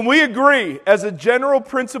We agree, as a general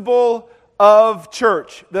principle of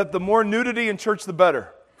church, that the more nudity in church, the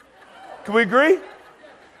better. Can we agree?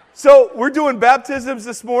 So we're doing baptisms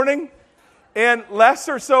this morning, and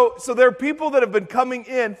so there are people that have been coming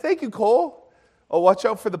in. Thank you, Cole. Oh, watch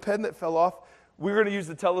out for the pen that fell off. We're going to use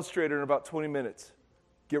the telestrator in about 20 minutes.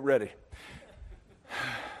 Get ready.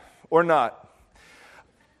 Or not.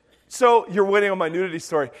 So you're waiting on my nudity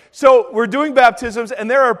story. So we're doing baptisms, and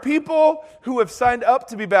there are people who have signed up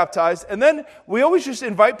to be baptized. And then we always just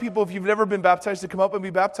invite people, if you've never been baptized, to come up and be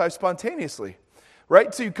baptized spontaneously.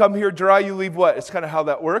 Right? So you come here dry, you leave wet. It's kind of how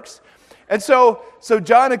that works. And so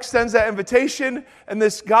John extends that invitation, and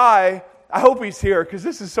this guy, I hope he's here because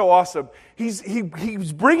this is so awesome. He's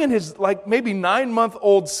bringing his maybe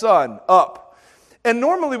 9-month-old son up. And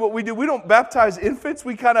normally what we do, we don't baptize infants.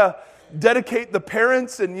 We kind of dedicate the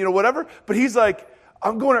parents and whatever. But he's like,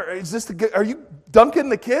 are you dunking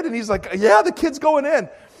the kid? And he's like, yeah, the kid's going in.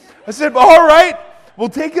 I said, all right, we'll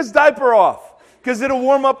take his diaper off because it'll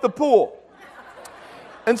warm up the pool.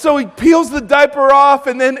 And so he peels the diaper off,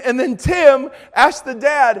 and then Tim asks the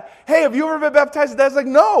dad, hey, have you ever been baptized? The dad's like,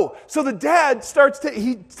 no. So the dad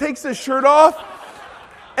he takes his shirt off,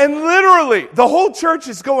 and literally the whole church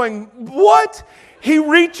is going, what? He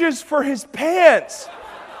reaches for his pants.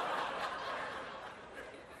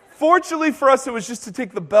 Fortunately for us, it was just to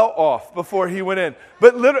take the belt off before he went in.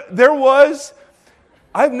 But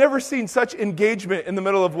I've never seen such engagement in the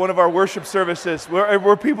middle of one of our worship services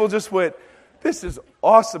where people just went, this is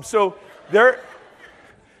awesome. So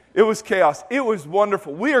it was chaos. It was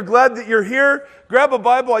wonderful. We are glad that you're here. Grab a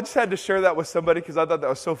Bible. I just had to share that with somebody because I thought that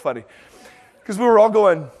was so funny. Because we were all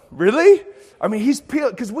going, really? I mean, he's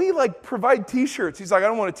peeling. Because we provide T-shirts. He's like, I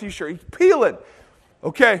don't want a T-shirt. He's peeling.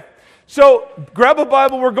 Okay. So grab a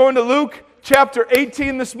Bible. We're going to Luke chapter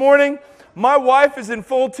 18 this morning. My wife is in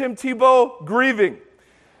full Tim Tebow grieving.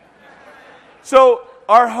 So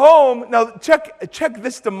our home, now check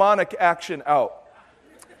this demonic action out.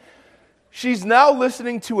 She's now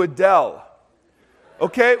listening to Adele,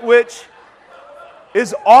 okay, which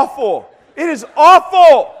is awful. It is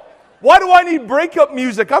awful. Why do I need breakup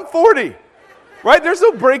music? I'm 40, right? There's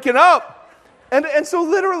no breaking up. And so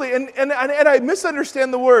literally, and I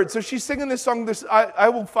misunderstand the words. So she's singing this song, I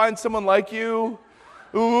will find someone like you,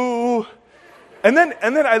 ooh. And then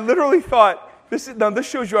I literally thought, this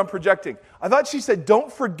shows you I'm projecting. I thought she said,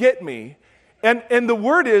 don't forget me. And the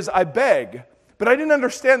word is, I beg. But I didn't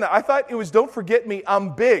understand that. I thought it was, don't forget me,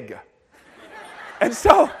 I'm big. And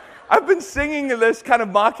so I've been singing this kind of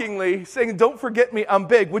mockingly, saying, don't forget me, I'm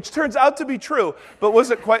big, which turns out to be true, but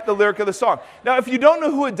wasn't quite the lyric of the song. Now, if you don't know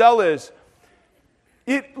who Adele is,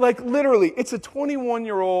 literally, it's a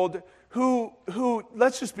 21-year-old who,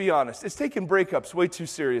 let's just be honest, is taking breakups way too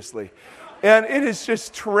seriously. And it is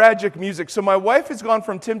just tragic music. So my wife has gone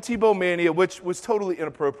from Tim Tebow mania, which was totally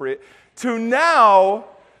inappropriate, to now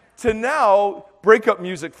breakup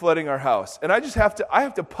music flooding our house. And I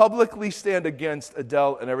have to publicly stand against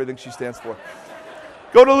Adele and everything she stands for.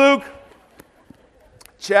 Go to Luke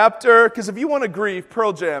chapter, because if you want to grieve,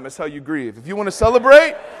 Pearl Jam is how you grieve. If you want to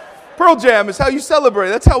celebrate, Pearl Jam is how you celebrate.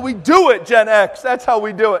 That's how we do it, Gen X. That's how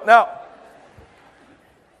we do it. Now,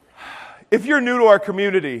 if you're new to our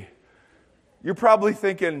community, you're probably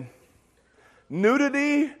thinking,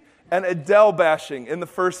 nudity and Adele bashing in the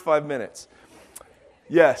first 5 minutes.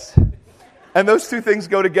 Yes. And those two things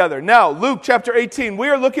go together. Now, Luke chapter 18, we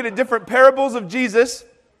are looking at different parables of Jesus.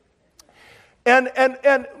 And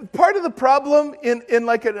part of the problem in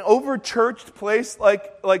like an over-churched place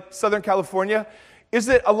like Southern California is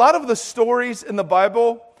that a lot of the stories in the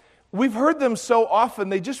Bible, we've heard them so often,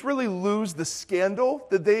 they just really lose the scandal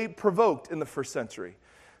that they provoked in the first century.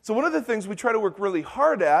 So one of the things we try to work really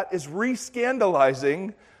hard at is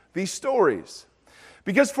re-scandalizing these stories.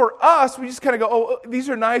 Because for us, we just kind of go, oh, these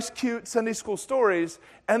are nice, cute Sunday school stories,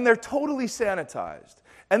 and they're totally sanitized.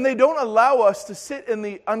 And they don't allow us to sit in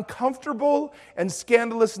the uncomfortable and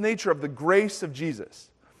scandalous nature of the grace of Jesus.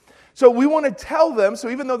 So we want to tell them, so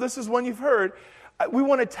even though this is one you've heard, we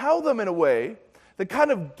want to tell them in a way that kind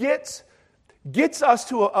of gets us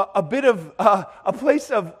to a bit of a place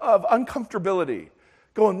of uncomfortability.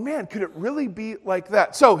 Going, man, could it really be like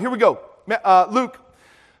that? So here we go. Luke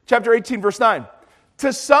chapter 18, verse 9.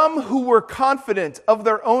 To some who were confident of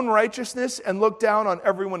their own righteousness and looked down on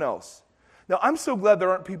everyone else. Now, I'm so glad there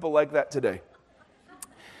aren't people like that today.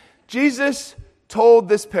 Jesus told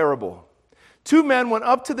this parable. 2 men went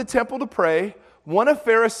up to the temple to pray, one a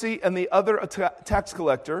Pharisee and the other a tax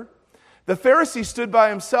collector. The Pharisee stood by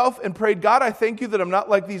himself and prayed, God, I thank you that I'm not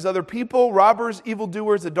like these other people, robbers,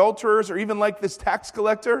 evildoers, adulterers, or even like this tax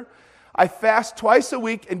collector. I fast twice a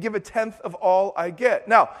week and give a tenth of all I get.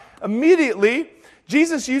 Now, immediately,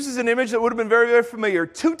 Jesus uses an image that would have been very, very familiar.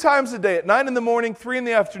 2 times a day, at 9 in the morning, 3 in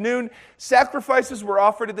the afternoon, sacrifices were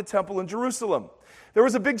offered at the temple in Jerusalem. There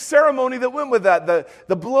was a big ceremony that went with that.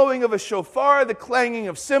 The blowing of a shofar, the clanging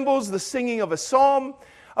of cymbals, the singing of a psalm.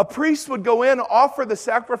 A priest would go in, offer the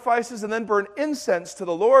sacrifices, and then burn incense to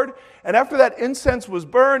the Lord. And after that incense was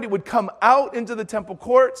burned, it would come out into the temple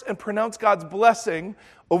courts and pronounce God's blessing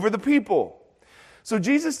over the people. So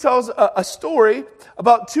Jesus tells a story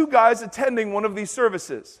about 2 guys attending one of these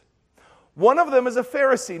services. One of them is a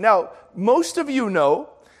Pharisee. Now, most of you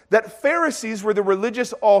know that Pharisees were the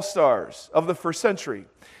religious all-stars of the first century.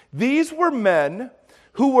 These were men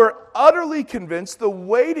who were utterly convinced the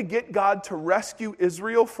way to get God to rescue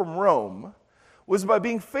Israel from Rome was by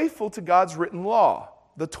being faithful to God's written law,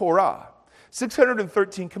 the Torah,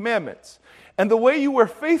 613 commandments. And the way you were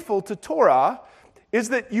faithful to Torah is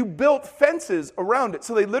that you built fences around it.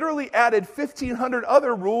 So they literally added 1,500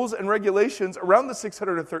 other rules and regulations around the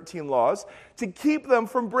 613 laws to keep them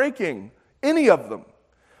from breaking any of them.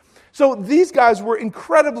 So these guys were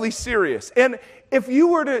incredibly serious. And if you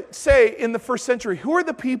were to say in the first century, who are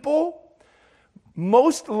the people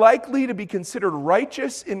most likely to be considered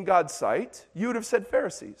righteous in God's sight, you would have said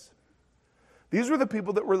Pharisees. These were the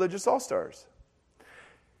people that were religious all-stars.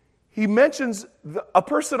 He mentions a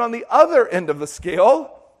person on the other end of the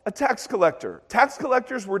scale, a tax collector. Tax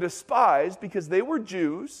collectors were despised because they were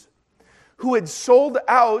Jews who had sold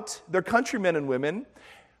out their countrymen and women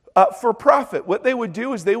for profit. What they would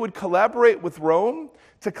do is they would collaborate with Rome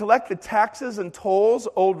to collect the taxes and tolls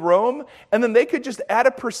owed Rome, and then they could just add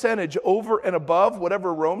a percentage over and above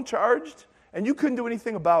whatever Rome charged, and you couldn't do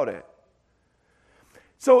anything about it.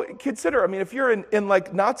 So consider, if you're in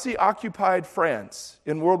like Nazi-occupied France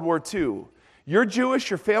in World War II, you're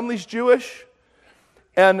Jewish, your family's Jewish,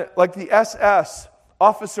 and like the SS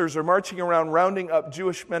officers are marching around rounding up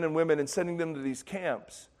Jewish men and women and sending them to these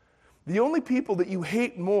camps. The only people that you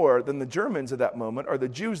hate more than the Germans at that moment are the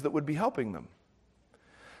Jews that would be helping them.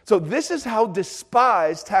 So this is how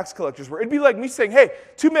despised tax collectors were. It'd be like me saying, hey,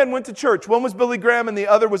 2 men went to church. One was Billy Graham and the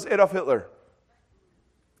other was Adolf Hitler.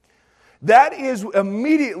 That is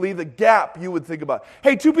immediately the gap you would think about.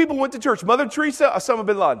 Hey, 2 people went to church. Mother Teresa, Osama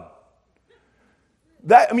bin Laden.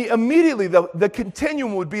 Immediately the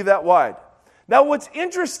continuum would be that wide. Now what's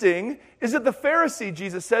interesting is that the Pharisee,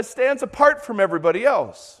 Jesus says, stands apart from everybody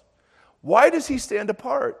else. Why does he stand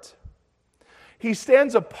apart? He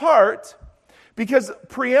stands apart because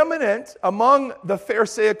preeminent among the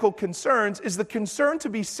Pharisaical concerns is the concern to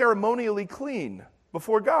be ceremonially clean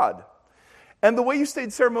before God. And the way you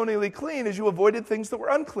stayed ceremonially clean is you avoided things that were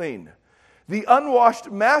unclean. The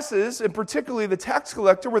unwashed masses, and particularly the tax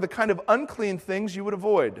collector, were the kind of unclean things you would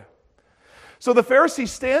avoid. So the Pharisee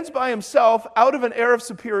stands by himself out of an air of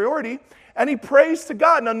superiority, and he prays to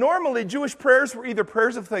God. Now, normally, Jewish prayers were either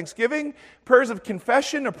prayers of thanksgiving, prayers of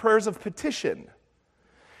confession, or prayers of petition.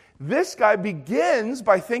 This guy begins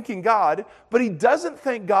by thanking God, but he doesn't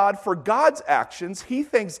thank God for God's actions. He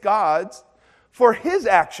thanks God for his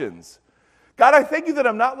actions. God, I thank you that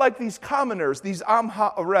I'm not like these commoners, these Am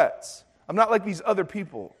Haaretz. I'm not like these other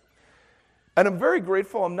people. And I'm very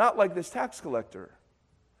grateful I'm not like this tax collector.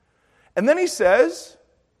 And then he says,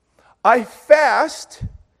 I fast.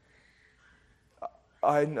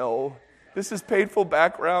 I know, this is painful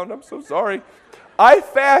background. I'm so sorry. I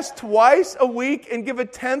fast twice a week and give a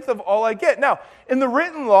tenth of all I get. Now, in the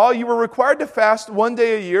written law, you were required to fast 1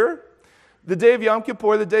 day a year, the day of Yom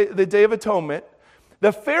Kippur, the day of Atonement.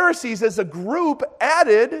 The Pharisees, as a group,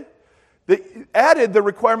 added the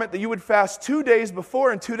requirement that you would fast 2 days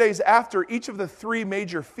before and 2 days after each of the 3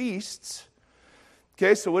 major feasts.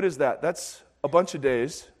 Okay, so what is that? That's a bunch of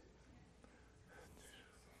days.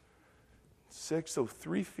 6, so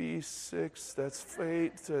 3 feasts, 6, that's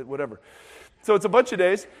 8, whatever. So it's a bunch of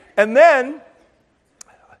days. And then,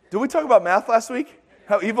 did we talk about math last week?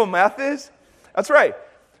 How evil math is? That's right.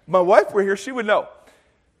 My wife were here, she would know.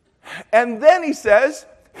 And then he says,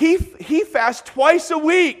 he fasts twice a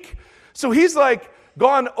week. So he's like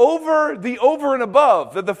gone over and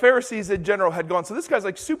above that the Pharisees in general had gone. So this guy's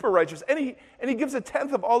like super righteous. And he gives a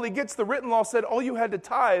tenth of all he gets. The written law said all you had to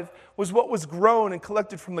tithe was what was grown and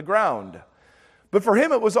collected from the ground. But for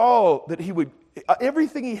him, it was all that he would,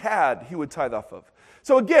 everything he had, he would tithe off of.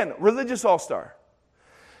 So again, religious all-star.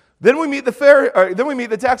 Then we meet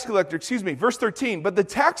the tax collector, verse 13. But the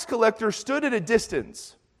tax collector stood at a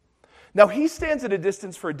distance. Now he stands at a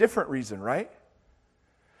distance for a different reason, right?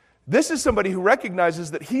 This is somebody who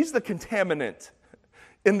recognizes that he's the contaminant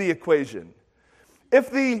in the equation.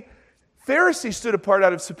 If the Pharisee stood apart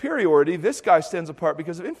out of superiority. This guy stands apart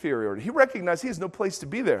because of inferiority. He recognized he has no place to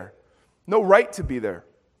be there, no right to be there.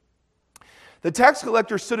 The tax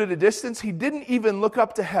collector stood at a distance. He didn't even look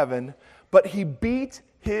up to heaven, but he beat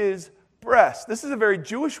his breast. This is a very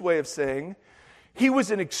Jewish way of saying he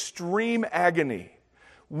was in extreme agony.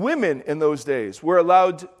 Women in those days were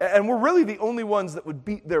allowed, and were really the only ones that would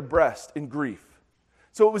beat their breast in grief.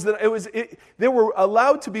 So they were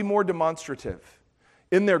allowed to be more demonstrative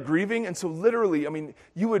in their grieving. And so literally,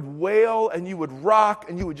 you would wail and you would rock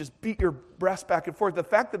and you would just beat your breast back and forth. The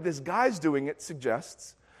fact that this guy's doing it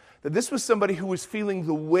suggests that this was somebody who was feeling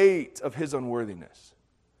the weight of his unworthiness.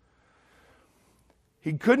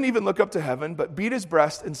 He couldn't even look up to heaven, but beat his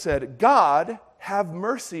breast and said, "God, have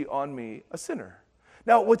mercy on me, a sinner."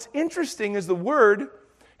 Now, what's interesting is the word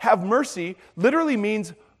 "have mercy" literally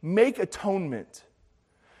means make atonement.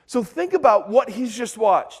 So think about what he's just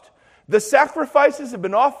watched. The sacrifices have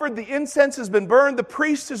been offered, the incense has been burned, the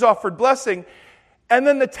priest has offered blessing, and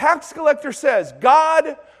then the tax collector says,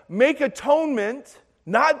 "God, make atonement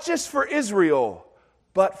not just for Israel,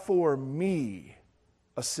 but for me,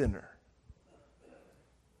 a sinner."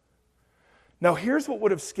 Now, here's what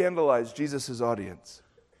would have scandalized Jesus' audience.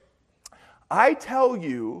 I tell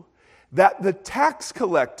you that the tax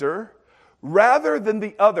collector, rather than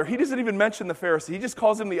the other, he doesn't even mention the Pharisee, he just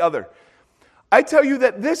calls him the other. I tell you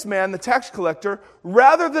that this man, the tax collector,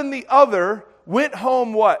 rather than the other, went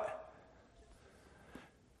home what?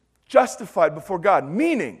 Justified before God.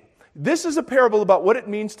 Meaning, this is a parable about what it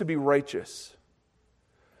means to be righteous.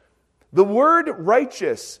 The word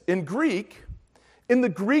righteous in the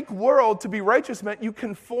Greek world, to be righteous meant you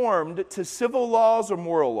conformed to civil laws or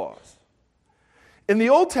moral laws. In the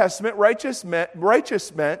Old Testament, righteous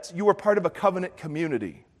meant you were part of a covenant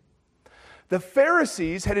community. The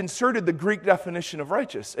Pharisees had inserted the Greek definition of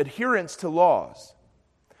righteous, adherence to laws.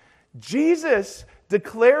 Jesus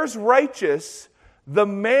declares righteous the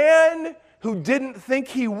man who didn't think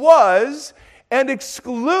he was, and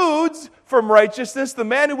excludes from righteousness the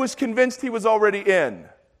man who was convinced he was already in.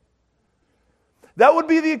 That would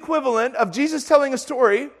be the equivalent of Jesus telling a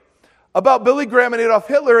story about Billy Graham and Adolf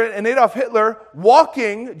Hitler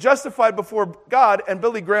walking justified before God and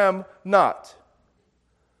Billy Graham not.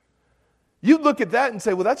 You'd look at that and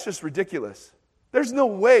say, well, that's just ridiculous. There's no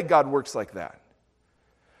way God works like that.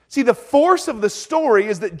 See, the force of the story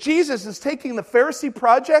is that Jesus is taking the Pharisee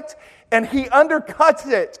project and he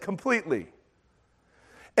undercuts it completely.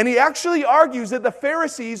 And he actually argues that the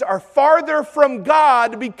Pharisees are farther from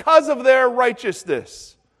God because of their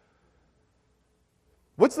righteousness.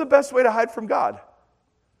 What's the best way to hide from God?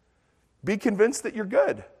 Be convinced that you're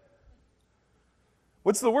good.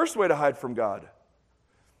 What's the worst way to hide from God?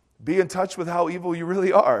 Be in touch with how evil you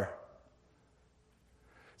really are.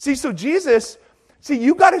 See,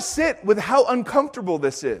 you got to sit with how uncomfortable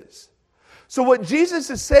this is. So what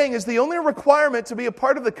Jesus is saying is the only requirement to be a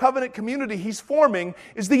part of the covenant community he's forming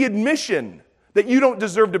is the admission that you don't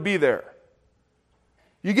deserve to be there.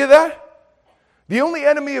 You get that? The only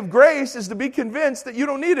enemy of grace is to be convinced that you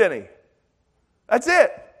don't need any. That's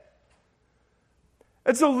it.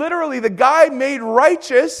 And so literally the guy made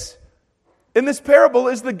righteous in this parable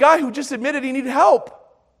is the guy who just admitted he needed help.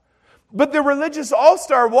 But the religious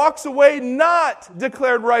all-star walks away not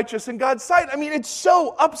declared righteous in God's sight. It's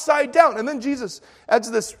so upside down. And then Jesus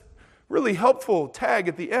adds this really helpful tag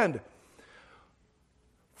at the end.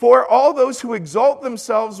 For all those who exalt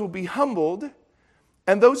themselves will be humbled,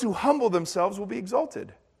 and those who humble themselves will be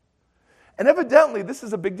exalted. And evidently, this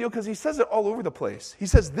is a big deal because he says it all over the place. He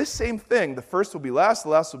says this same thing. The first will be last, the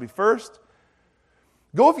last will be first.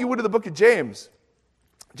 Go, if you would, to the book of James.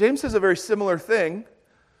 James says a very similar thing.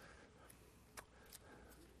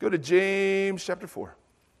 Go to James chapter 4.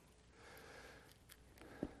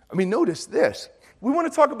 Notice this. We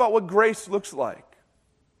want to talk about what grace looks like.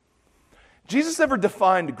 Jesus never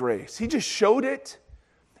defined grace. He just showed it,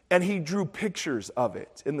 and he drew pictures of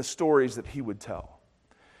it in the stories that he would tell.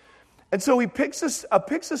 And so he picks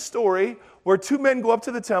a story where two men go up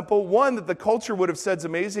to the temple, one that the culture would have said is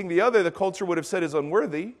amazing, the other the culture would have said is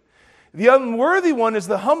unworthy. The unworthy one is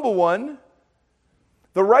the humble one.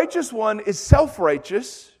 The righteous one is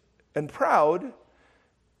self-righteous and proud.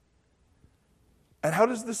 And how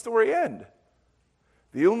does the story end?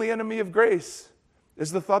 The only enemy of grace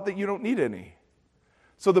is the thought that you don't need any.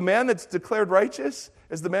 So the man that's declared righteous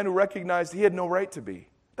is the man who recognized he had no right to be.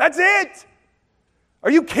 That's it!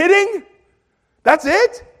 Are you kidding? That's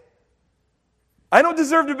it? I don't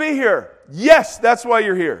deserve to be here. Yes, that's why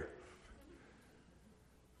you're here.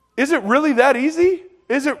 Is it really that easy?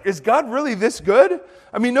 Is God really this good?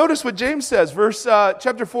 Notice what James says,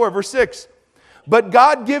 chapter 4, verse 6. But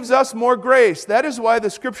God gives us more grace. That is why the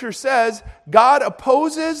scripture says, God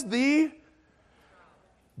opposes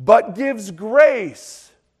but gives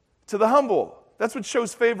grace to the humble. That's what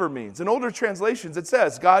shows favor means. In older translations, it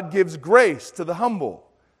says, God gives grace to the humble.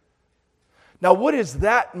 Now, what does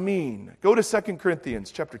that mean? Go to 2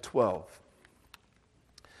 Corinthians chapter 12.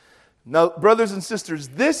 Now, brothers and sisters,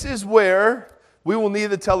 this is where we will need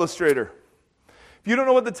the telestrator. If you don't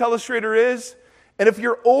know what the telestrator is, and if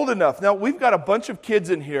you're old enough, now we've got a bunch of kids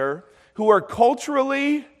in here who are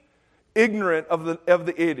culturally ignorant of the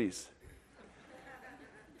 80s.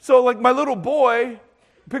 So like my little boy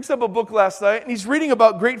picks up a book last night and he's reading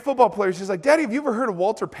about great football players. He's like, Daddy, have you ever heard of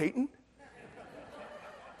Walter Payton?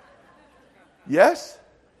 Yes.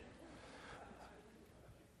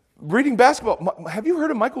 Reading basketball. Have you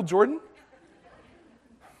heard of Michael Jordan?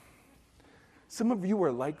 Some of you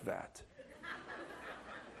are like that.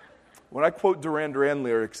 When I quote Duran Duran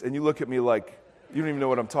lyrics and you look at me like you don't even know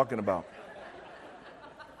what I'm talking about.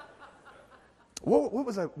 Where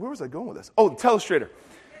was I going with this? Oh, the telestrator.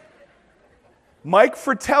 Mike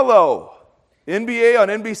Fratello, NBA on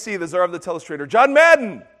NBC, the czar of the telestrator. John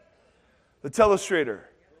Madden, the telestrator.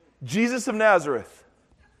 Jesus of Nazareth,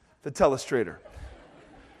 the telestrator.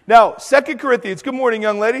 Now, 2 Corinthians, good morning,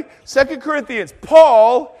 young lady. 2 Corinthians,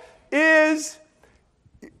 Paul is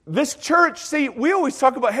this church. See, we always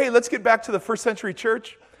talk about, hey, let's get back to the first century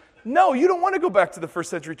church. No, you don't want to go back to the first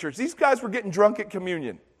century church. These guys were getting drunk at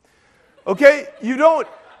communion. Okay? You don't,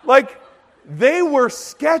 they were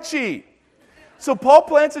sketchy. So Paul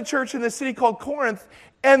plants a church in this city called Corinth,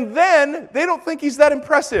 and then they don't think he's that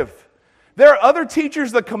impressive. There are other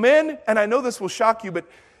teachers that come in, and I know this will shock you, but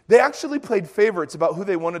they actually played favorites about who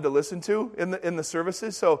they wanted to listen to in the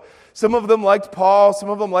services. So some of them liked Paul, some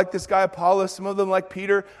of them liked this guy Apollos, some of them liked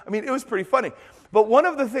Peter. I mean, it was pretty funny. But one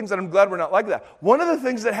of the things, and I'm glad we're not like that, one of the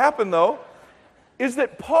things that happened, though, is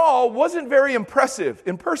that Paul wasn't very impressive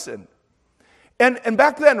in person. And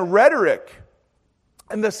back then, rhetoric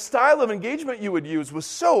and the style of engagement you would use was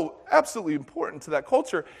so absolutely important to that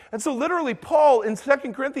culture. And so literally, Paul in 2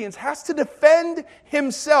 Corinthians has to defend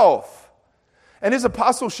himself and his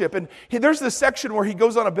apostleship. And there's this section where he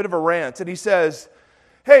goes on a bit of a rant, and he says,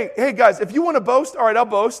 hey guys, if you want to boast, all right, I'll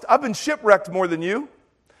boast. I've been shipwrecked more than you.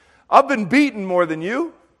 I've been beaten more than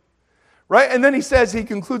you. Right? And then he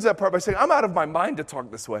concludes that part by saying, I'm out of my mind to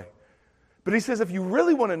talk this way. But he says, if you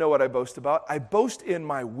really want to know what I boast about, I boast in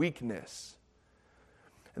my weakness.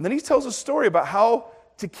 And then he tells a story about how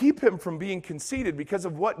to keep him from being conceited because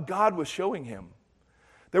of what God was showing him.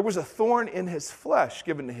 There was a thorn in his flesh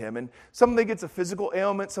given to him, and some think it's a physical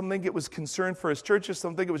ailment, some think it was concern for his churches,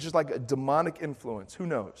 some think it was just like a demonic influence. Who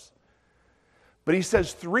knows? But he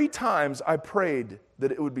says, 3 times I prayed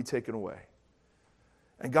that it would be taken away.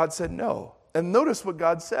 And God said no. And notice what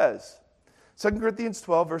God says. 2 Corinthians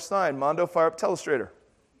 12, verse 9, Mondo, fire up telestrator.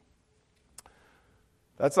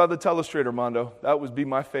 That's not the telestrator, Mondo. That would be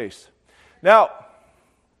my face. Now,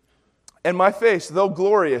 and my face, though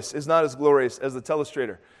glorious, is not as glorious as the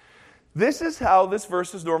telestrator. This is how this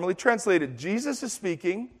verse is normally translated. Jesus is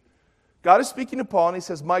speaking. God is speaking to Paul, and he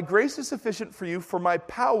says, my grace is sufficient for you, for my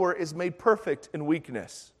power is made perfect in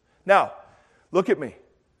weakness. Now, look at me.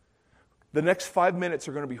 The next 5 minutes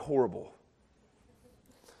are going to be horrible.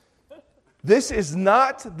 This is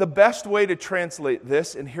not the best way to translate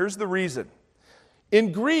this, and here's the reason.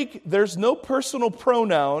 In Greek, there's no personal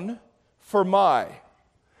pronoun for my.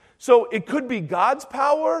 So it could be God's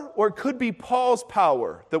power or it could be Paul's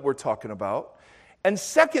power that we're talking about. And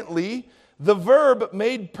secondly, the verb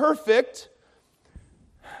made perfect,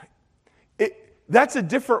 that's a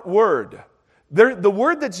different word. The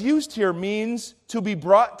word that's used here means to be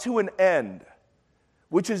brought to an end,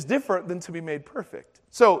 which is different than to be made perfect.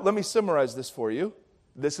 So let me summarize this for you.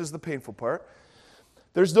 This is the painful part.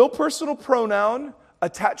 There's no personal pronoun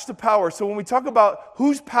attached to power. So when we talk about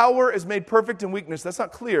whose power is made perfect in weakness, that's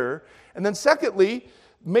not clear. And then secondly,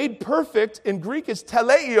 made perfect in Greek is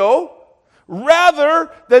teleio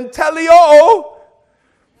rather than telio.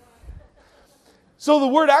 So the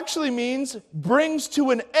word actually means brings to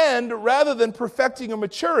an end rather than perfecting or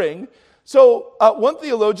maturing. So one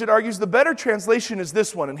theologian argues the better translation is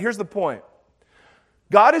this one, and here's the point.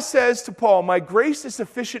 God says to Paul, my grace is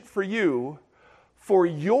sufficient for you, for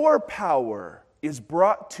your power is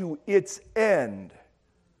brought to its end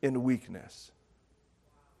in weakness.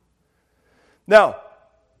 Now,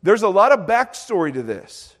 there's a lot of backstory to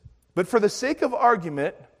this, but for the sake of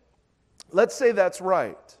argument, let's say that's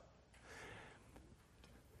right.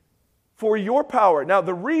 For your power. Now,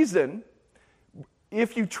 the reason,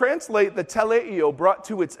 if you translate the teleio, brought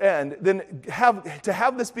to its end, then to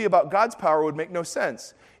have this be about God's power would make no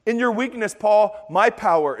sense. In your weakness, Paul, my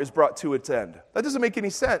power is brought to its end. That doesn't make any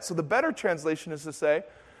sense. So the better translation is to say,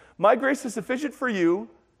 my grace is sufficient for you,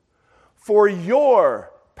 for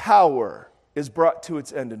your power is brought to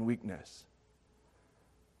its end in weakness.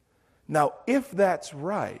 Now, if that's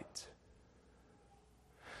right,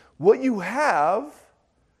 what you have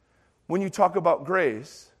when you talk about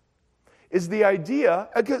grace is the idea,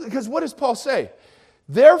 because what does Paul say?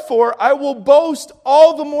 Therefore, I will boast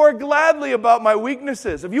all the more gladly about my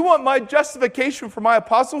weaknesses. If you want my justification for my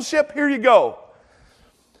apostleship, here you go.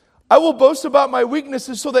 I will boast about my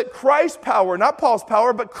weaknesses so that Christ's power, not Paul's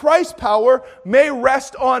power, but Christ's power may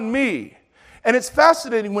rest on me. And it's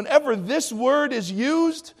fascinating, whenever this word is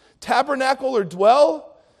used, tabernacle or dwell,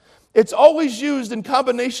 it's always used in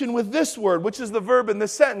combination with this word, which is the verb in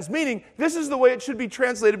this sentence, meaning this is the way it should be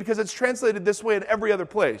translated because it's translated this way in every other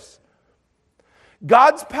place.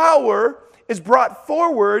 God's power is brought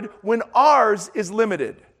forward when ours is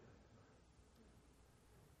limited.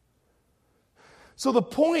 So the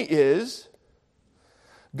point is,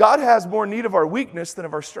 God has more need of our weakness than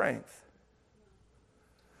of our strength.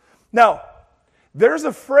 Now, there's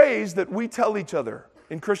a phrase that we tell each other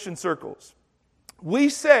in Christian circles. We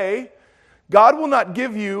say, God will not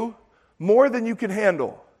give you more than you can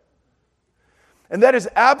handle. And that is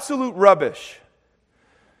absolute rubbish.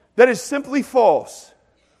 That is simply false.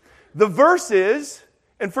 The verse is,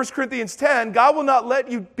 in 1 Corinthians 10, God will not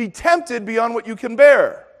let you be tempted beyond what you can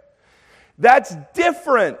bear. That's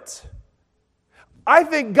different. I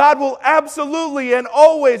think God will absolutely and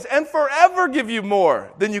always and forever give you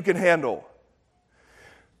more than you can handle.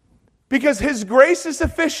 Because His grace is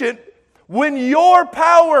sufficient when your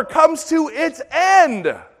power comes to its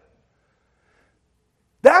end.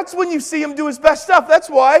 That's when you see Him do His best stuff. That's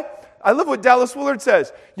why I love what Dallas Willard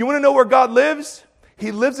says. You want to know where God lives?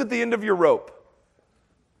 He lives at the end of your rope.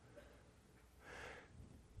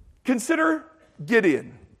 Consider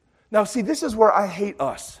Gideon. Now, see, this is where I hate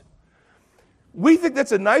us. We think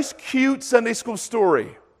that's a nice, cute Sunday school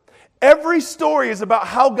story. Every story is about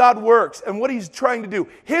how God works and what He's trying to do.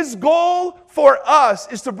 His goal for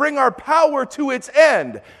us is to bring our power to its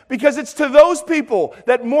end, because it's to those people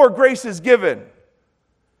that more grace is given.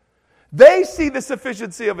 They see the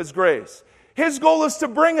sufficiency of His grace. His goal is to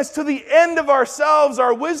bring us to the end of ourselves,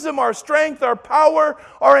 our wisdom, our strength, our power,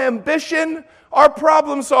 our ambition, our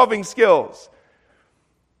problem-solving skills.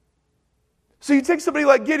 So you take somebody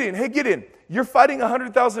like Gideon. Hey, Gideon, you're fighting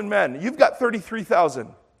 100,000 men. You've got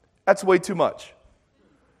 33,000. That's way too much.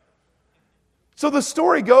 So the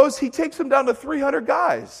story goes, he takes them down to 300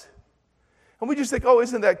 guys. And we just think, oh,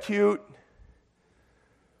 isn't that cute?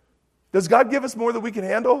 Does God give us more than we can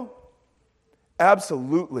handle?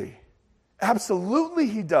 Absolutely. Absolutely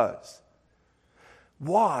He does.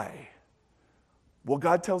 Why? Well,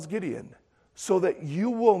 God tells Gideon, so that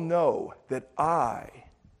you will know that I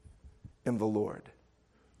am the Lord.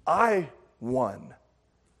 I won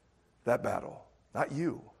that battle, not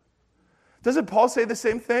you. Doesn't Paul say the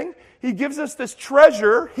same thing? He gives us this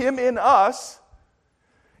treasure, Him in us,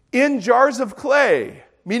 in jars of clay,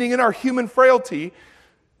 meaning in our human frailty,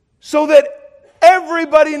 so that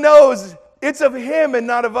everybody knows it's of Him and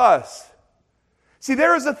not of us. See,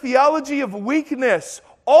 there is a theology of weakness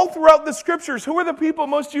all throughout the Scriptures. Who are the people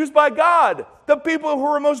most used by God? The people who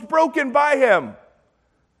are most broken by Him.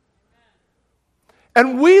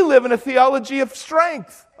 And we live in a theology of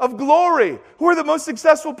strength, of glory. Who are the most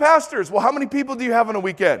successful pastors? Well, how many people do you have on a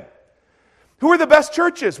weekend? Who are the best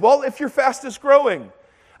churches? Well, if you're fastest growing.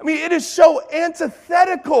 I mean, it is so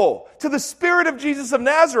antithetical to the spirit of Jesus of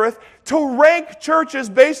Nazareth to rank churches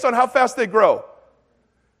based on how fast they grow.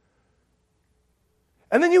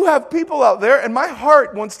 And then you have people out there, and my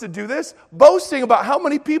heart wants to do this, boasting about how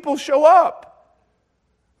many people show up.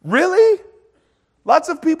 Really? Lots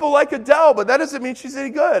of people like Adele, but that doesn't mean she's any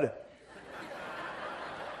good.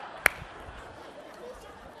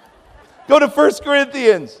 Go to 1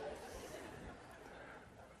 Corinthians.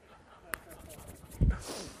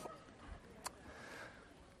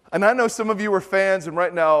 And I know some of you are fans, and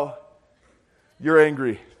right now, you're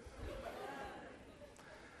angry.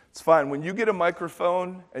 It's fine. When you get a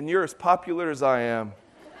microphone, and you're as popular as I am,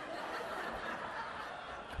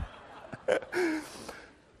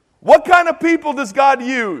 what kind of people does God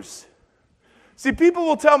use? See, people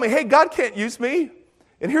will tell me, hey, God can't use me.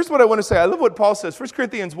 And here's what I want to say. I love what Paul says, 1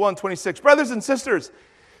 Corinthians 1:26. Brothers and sisters,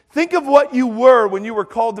 think of what you were when you were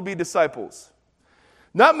called to be disciples.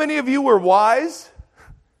 Not many of you were wise.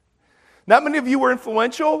 Not many of you were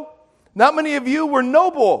influential. Not many of you were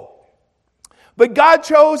noble. But God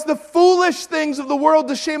chose the foolish things of the world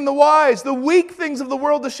to shame the wise, the weak things of the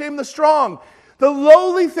world to shame the strong, the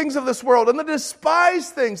lowly things of this world, and the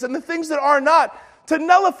despised things, and the things that are not, to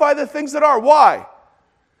nullify the things that are. Why?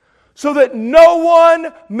 So that no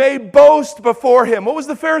one may boast before him. What was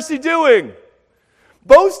the Pharisee doing?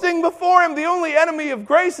 Boasting before him. The only enemy of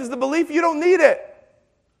grace is the belief you don't need it.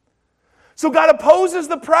 So God opposes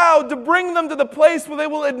the proud to bring them to the place where they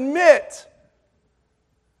will admit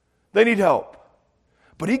they need help.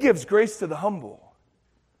 But he gives grace to the humble.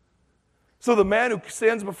 So the man who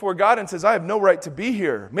stands before God and says, I have no right to be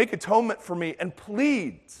here, make atonement for me, and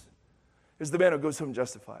pleads, is the man who goes home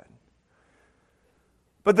justified.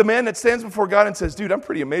 But the man that stands before God and says, dude, I'm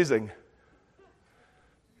pretty amazing,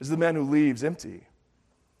 is the man who leaves empty.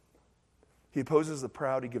 He opposes the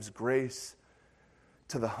proud. He gives grace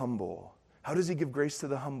to the humble. How does he give grace to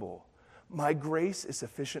the humble? My grace is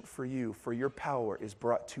sufficient for you, for your power is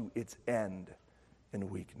brought to its end in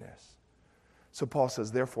weakness. So Paul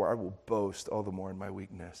says, therefore, I will boast all the more in my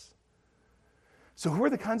weakness. So who are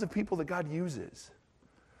the kinds of people that God uses?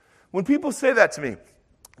 When people say that to me,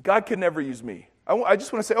 God can never use me. I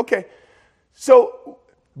just want to say, okay, so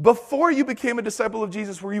before you became a disciple of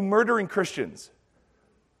Jesus, were you murdering Christians?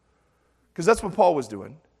 Because that's what Paul was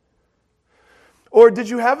doing. Or did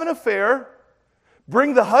you have an affair,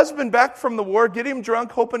 bring the husband back from the war, get him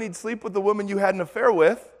drunk, hoping he'd sleep with the woman you had an affair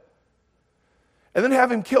with, and then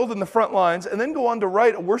have him killed in the front lines, and then go on to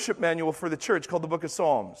write a worship manual for the church called the Book of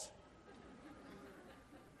Psalms?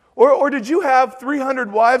 Or did you have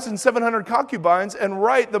 300 wives and 700 concubines and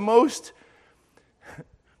write the most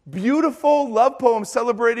beautiful love poem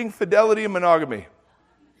celebrating fidelity and monogamy?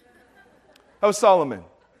 That was Solomon.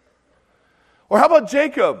 Or how about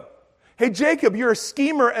Jacob? Hey, Jacob, you're a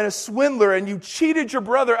schemer and a swindler, and you cheated your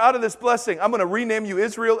brother out of this blessing. I'm going to rename you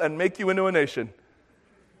Israel and make you into a nation.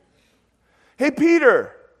 Hey,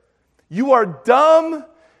 Peter, you are dumb,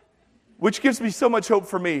 which gives me so much hope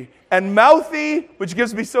for me, and mouthy, which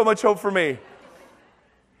gives me so much hope for me.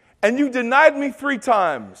 And you denied me 3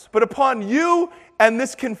 times, but upon you and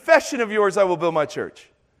this confession of yours, I will build my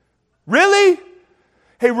church. Really?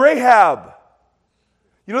 Hey, Rahab,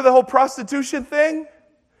 you know the whole prostitution thing?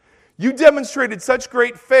 You demonstrated such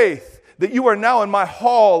great faith that you are now in my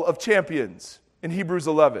hall of champions in Hebrews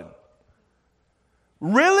 11.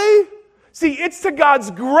 Really? See, it's to God's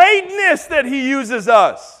greatness that he uses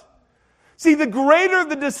us. See, the greater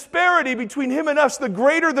the disparity between him and us, the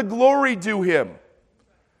greater the glory due him.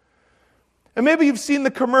 And maybe you've seen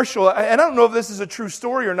the commercial, and I don't know if this is a true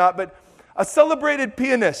story or not, but a celebrated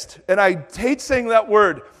pianist, and I hate saying that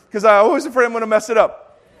word because I'm always afraid I'm going to mess it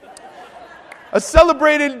up. A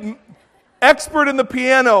celebrated expert in the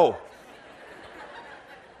piano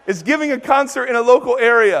is giving a concert in a local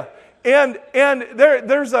area. And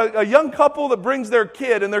there's a young couple that brings their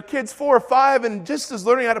kid, and their kid's 4 or 5 and just is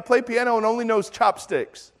learning how to play piano and only knows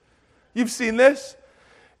chopsticks. You've seen this?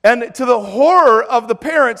 And to the horror of the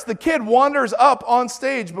parents, the kid wanders up on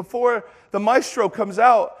stage before the maestro comes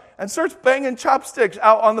out and starts banging chopsticks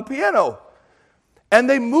out on the piano. And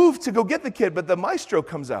they move to go get the kid, but the maestro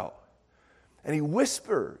comes out. And he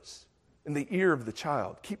whispers in the ear of the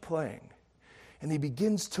child, keep playing. And he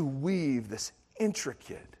begins to weave this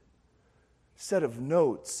intricate set of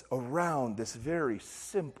notes around this very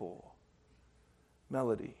simple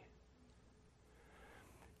melody.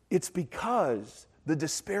 It's because the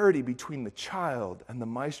disparity between the child and the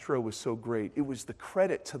maestro was so great. It was the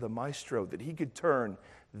credit to the maestro that he could turn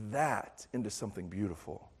that into something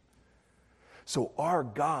beautiful. So our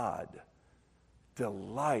God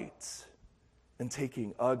delights in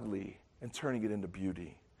taking ugly and turning it into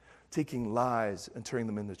beauty, taking lies and turning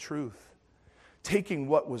them into truth, taking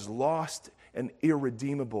what was lost and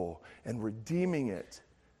irredeemable and redeeming it.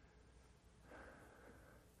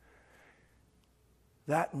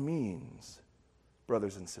 That means,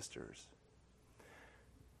 brothers and sisters,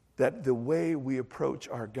 that the way we approach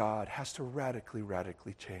our God has to radically,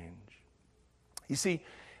 radically change. You see,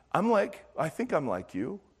 I think I'm like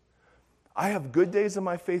you. I have good days in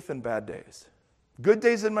my faith and bad days. Good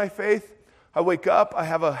days in my faith, I wake up, I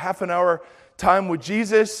have a half an hour time with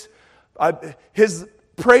Jesus. His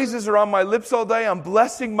praises are on my lips all day. I'm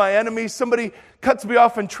blessing my enemies. Somebody cuts me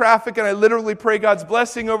off in traffic and I literally pray God's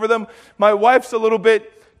blessing over them. My wife's a little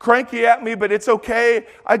bit cranky at me, but it's okay.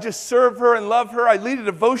 I just serve her and love her. I lead a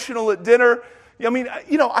devotional at dinner. I mean,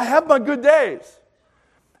 I have my good days.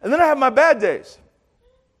 And then I have my bad days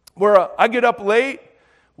where I get up late.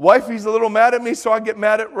 Wifey's a little mad at me, so I get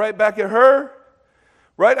mad right back at her.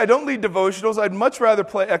 right? I don't lead devotionals. I'd much rather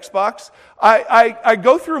play Xbox. I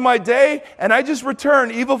go through my day and I just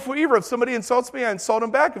return evil for evil. If somebody insults me, I insult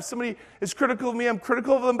them back. If somebody is critical of me, I'm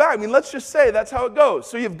critical of them back. I mean, let's just say that's how it goes.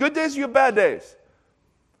 So you have good days, you have bad days.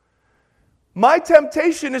 My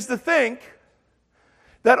temptation is to think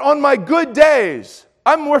that on my good days,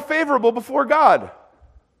 I'm more favorable before God.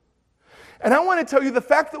 And I want to tell you, the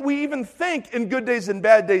fact that we even think in good days and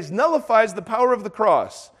bad days nullifies the power of the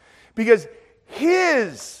cross. Because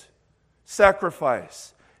His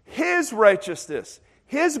sacrifice, His righteousness,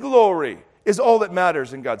 His glory is all that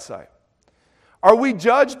matters in God's sight. Are we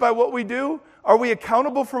judged by what we do? Are we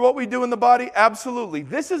accountable for what we do in the body? Absolutely.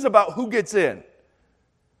 This is about who gets in.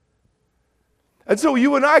 And so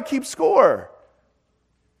you and I keep score.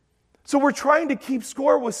 So we're trying to keep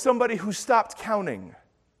score with somebody who stopped counting.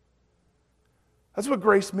 That's what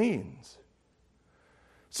grace means.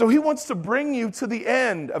 So He wants to bring you to the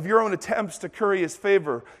end of your own attempts to curry His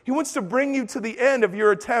favor. He wants to bring you to the end of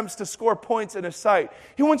your attempts to score points in His sight.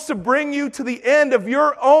 He wants to bring you to the end of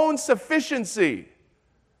your own sufficiency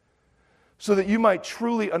so that you might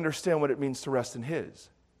truly understand what it means to rest in His.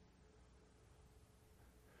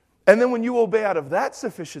 And then when you obey out of that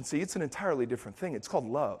sufficiency, it's an entirely different thing. It's called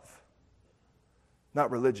love,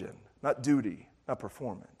 not religion, not duty, not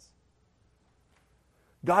performance.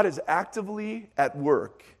 God is actively at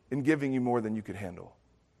work in giving you more than you could handle.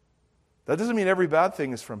 That doesn't mean every bad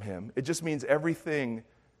thing is from Him. It just means everything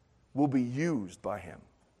will be used by Him.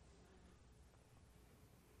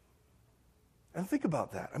 And think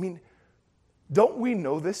about that. I mean, don't we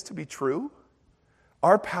know this to be true?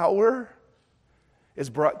 Our power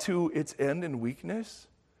is brought to its end in weakness.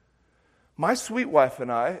 My sweet wife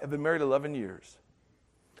and I have been married 11 years.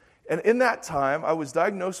 And in that time, I was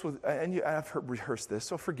diagnosed with, and I've rehearsed this,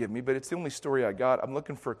 so forgive me, but it's the only story I got. I'm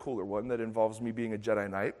looking for a cooler one that involves me being a Jedi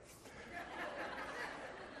Knight.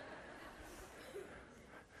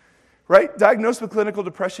 Right? Diagnosed with clinical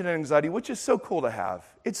depression and anxiety, which is so cool to have.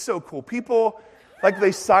 It's so cool. People, like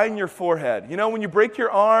they sign your forehead. You know, when you break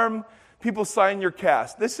your arm, people sign your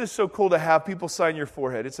cast. This is so cool to have. People sign your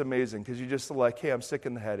forehead. It's amazing because you just like, hey, I'm sick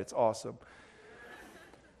in the head. It's awesome.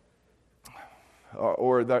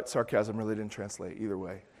 Or that sarcasm really didn't translate either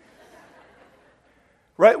way.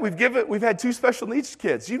 Right? We've had 2 special needs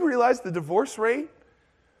kids. You realize the divorce rate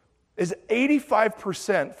is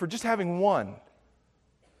 85% for just having one.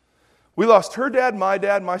 We lost her dad, my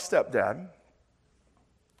stepdad.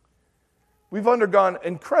 We've undergone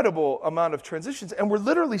incredible amount of transitions, and we're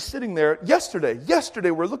literally sitting there.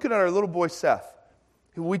 Yesterday, we're looking at our little boy Seth,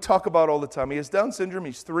 who we talk about all the time. He has Down syndrome.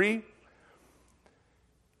 He's 3.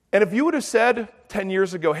 And if you would have said 10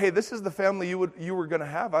 years ago, hey, this is the family you were going to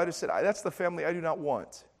have, I would have said, that's the family I do not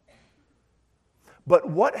want. But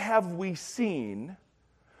what have we seen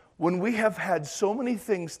when we have had so many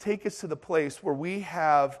things take us to the place where we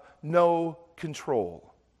have no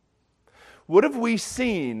control? What have we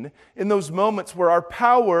seen in those moments where our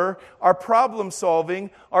power, our problem solving,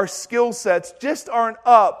 our skill sets just aren't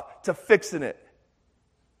up to fixing it?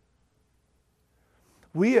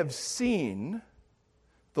 We have seen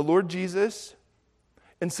the Lord Jesus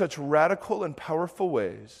in such radical and powerful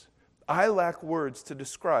ways. I lack words to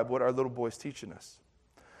describe what our little boy's teaching us.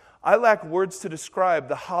 I lack words to describe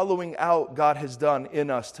the hollowing out God has done in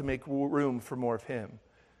us to make room for more of Him.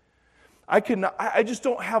 I just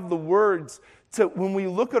don't have the words to, when we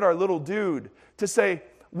look at our little dude, to say,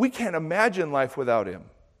 we can't imagine life without Him.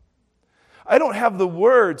 I don't have the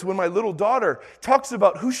words when my little daughter talks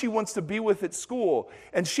about who she wants to be with at school,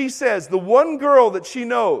 and she says the one girl that she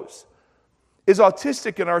knows is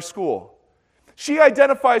autistic in our school. She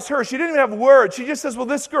identifies her. She didn't even have words. She just says, well,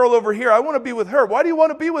 this girl over here, I want to be with her. Why do you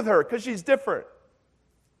want to be with her? Because she's different.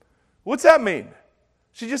 What's that mean?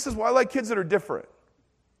 She just says, well, I like kids that are different.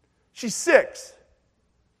 She's 6.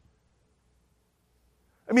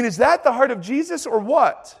 I mean, is that the heart of Jesus or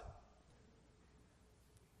what?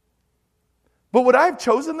 But would I have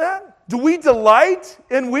chosen that? Do we delight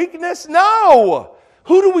in weakness? No!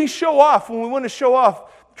 Who do we show off when we want to show off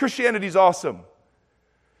Christianity's awesome?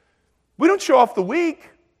 We don't show off the weak.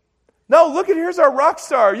 No, look at, here's our rock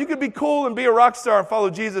star. You could be cool and be a rock star and follow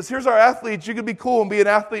Jesus. Here's our athletes. You could be cool and be an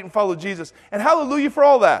athlete and follow Jesus. And hallelujah for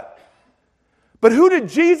all that. But who did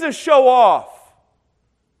Jesus show off?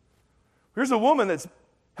 Here's a woman that's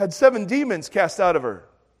had 7 demons cast out of her.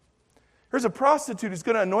 Here's a prostitute who's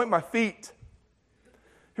going to anoint my feet.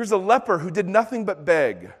 Here's a leper who did nothing but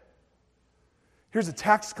beg. Here's a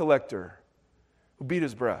tax collector who beat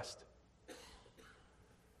his breast.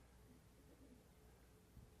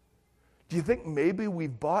 Do you think maybe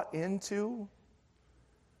we've bought into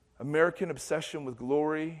American obsession with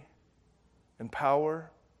glory and power.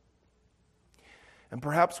 And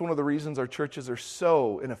perhaps one of the reasons our churches are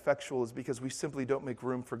so ineffectual is because we simply don't make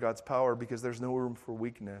room for God's power because there's no room for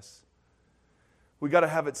weakness. We got to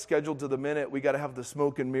have it scheduled to the minute. We got to have the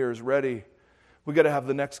smoke and mirrors ready. We got to have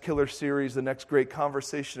the next killer series, the next great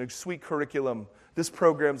conversation, a sweet curriculum. This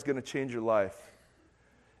program's going to change your life.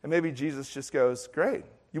 And maybe Jesus just goes, great.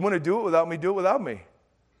 You want to do it without me? Do it without me.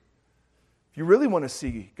 If you really want to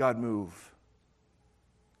see God move,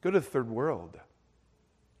 go to the third world.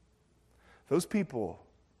 Those people,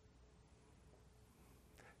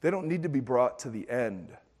 they don't need to be brought to the end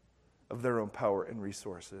of their own power and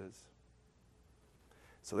resources.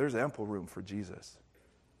 So there's ample room for Jesus.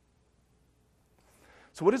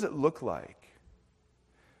 So what does it look like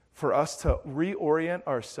for us to reorient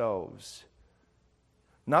ourselves?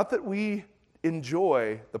 Not that we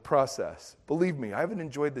enjoy the process. Believe me, I haven't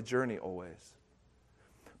enjoyed the journey always.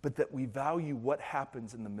 But that we value what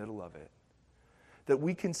happens in the middle of it. That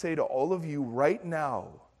we can say to all of you right now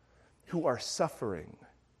who are suffering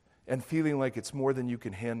and feeling like it's more than you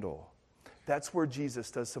can handle, that's where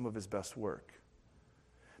Jesus does some of his best work.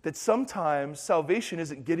 That sometimes salvation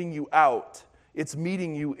isn't getting you out, it's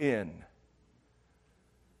meeting you in.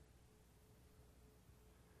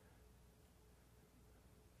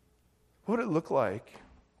 What would it look like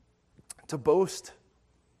to boast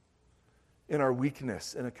in our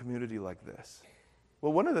weakness in a community like this?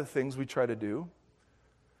 Well, one of the things we try to do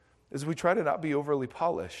is we try to not be overly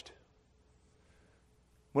polished.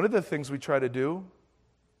 One of the things we try to do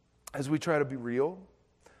is we try to be real.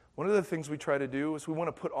 One of the things we try to do is we want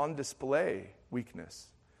to put on display weakness.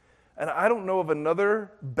 And I don't know of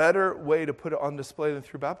another better way to put it on display than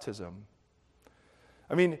through baptism.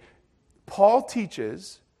 I mean, Paul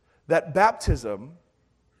teaches that baptism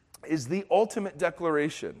is the ultimate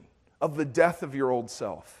declaration of the death of your old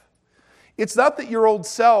self. It's not that your old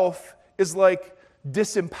self is like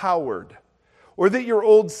disempowered, or that your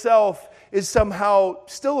old self is somehow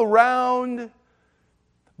still around,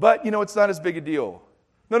 but it's not as big a deal.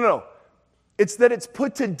 No. It's that it's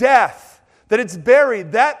put to death, that it's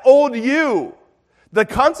buried. That old you, the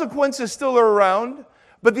consequences still are around,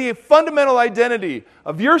 but the fundamental identity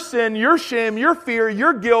of your sin, your shame, your fear,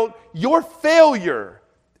 your guilt, your failure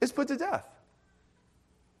is put to death.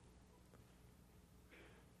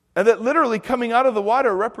 And that literally coming out of the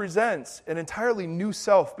water represents an entirely new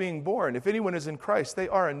self being born. If anyone is in Christ, they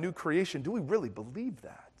are a new creation. Do we really believe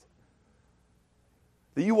that?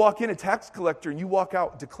 That you walk in a tax collector and you walk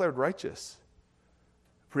out declared righteous?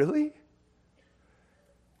 Really?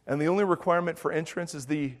 And the only requirement for entrance is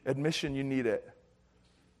the admission you need it.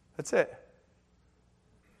 That's it.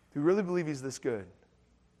 Do you really believe he's this good?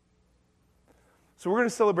 So we're going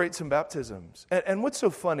to celebrate some baptisms. And what's so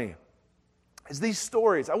funny is these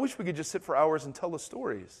stories. I wish we could just sit for hours and tell the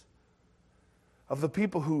stories of the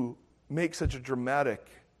people who make such a dramatic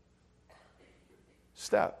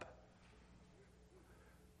step.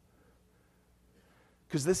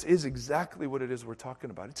 Because this is exactly what it is we're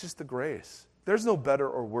talking about. It's just the grace. There's no better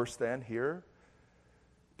or worse than here.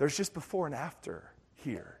 There's just before and after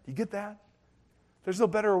here. You get that? There's no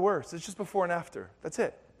better or worse. It's just before and after. That's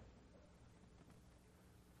it.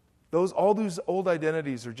 All those old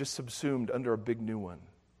identities are just subsumed under a big new one.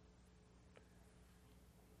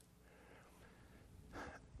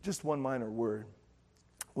 Just one minor word.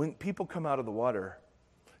 When people come out of the water,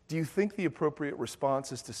 do you think the appropriate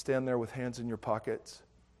response is to stand there with hands in your pockets?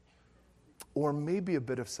 Or maybe a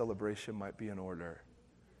bit of celebration might be in order?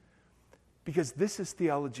 Because this is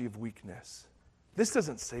theology of weakness. This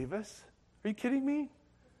doesn't save us. Are you kidding me?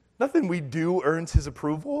 Nothing we do earns his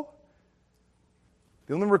approval.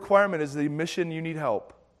 The only requirement is the admission you need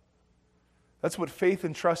help. That's what faith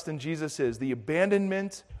and trust in Jesus is, the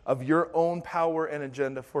abandonment of your own power and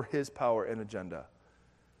agenda for his power and agenda.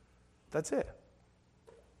 That's it.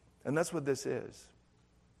 And that's what this is.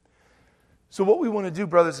 So what we want to do,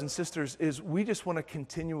 brothers and sisters, is we just want to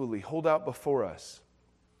continually hold out before us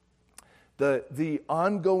the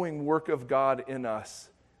ongoing work of God in us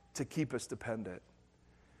to keep us dependent.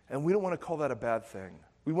 And we don't want to call that a bad thing.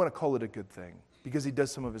 We want to call it a good thing because he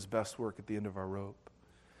does some of his best work at the end of our rope.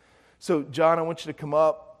 So, John, I want you to come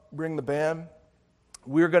up, bring the band.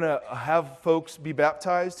 We're going to have folks be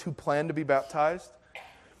baptized who plan to be baptized.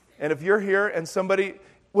 And if you're here and somebody...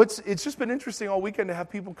 It's just been interesting all weekend to have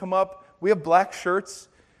people come up. We have black shirts.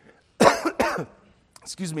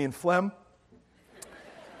 Excuse me, in phlegm.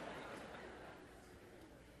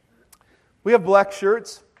 We have black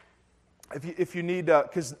shirts. If you need,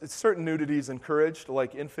 because certain nudity is encouraged,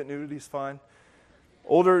 like infant nudity is fine.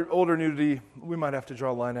 Older nudity, we might have to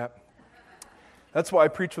draw a line at. That's why I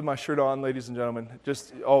preach with my shirt on, ladies and gentlemen,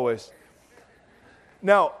 just always.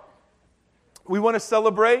 Now, we want to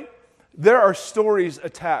celebrate. There are stories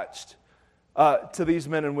attached to these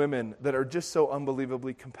men and women that are just so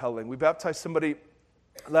unbelievably compelling. We baptized somebody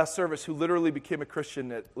last service who literally became a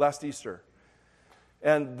Christian at last Easter.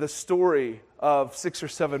 And the story of 6 or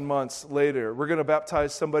 7 months later, we're going to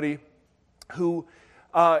baptize somebody who,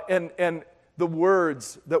 and the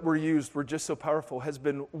words that were used were just so powerful, has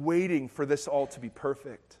been waiting for this all to be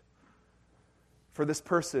perfect, for this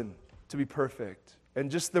person to be perfect. And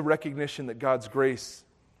just the recognition that God's grace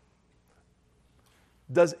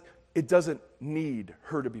doesn't need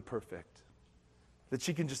her to be perfect, that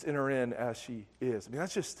she can just enter in as she is. I mean,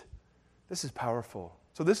 this is powerful.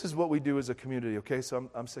 So this is what we do as a community, okay? So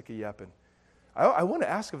I'm sick of yapping. I want to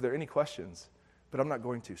ask if there are any questions, but I'm not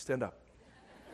going to. Stand up.